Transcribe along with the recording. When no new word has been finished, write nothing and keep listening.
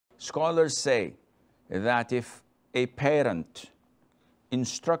Scholars say that if a parent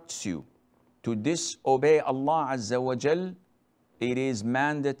instructs you to disobey Allah Azza wa Jal, it is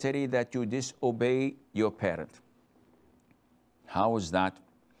mandatory that you disobey your parent. How is that?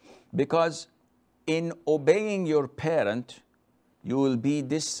 Because in obeying your parent, you will be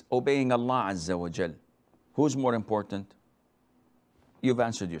disobeying Allah Azza wa Jal. Who's more important? You've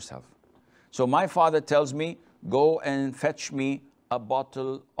answered yourself. So my father tells me, go and fetch me a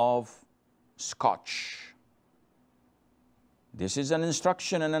bottle of scotch. This is an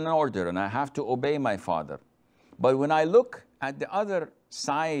instruction and an order, and I have to obey my father. But when I look at the other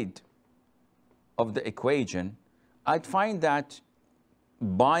side of the equation, I'd find that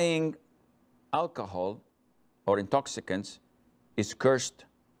buying alcohol or intoxicants is cursed.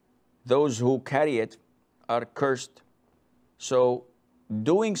 Those who carry it are cursed. So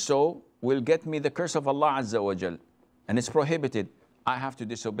doing so will get me the curse of Allah Azza wa Jal, and it's prohibited. I have to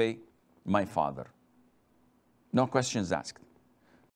disobey my father. No questions asked.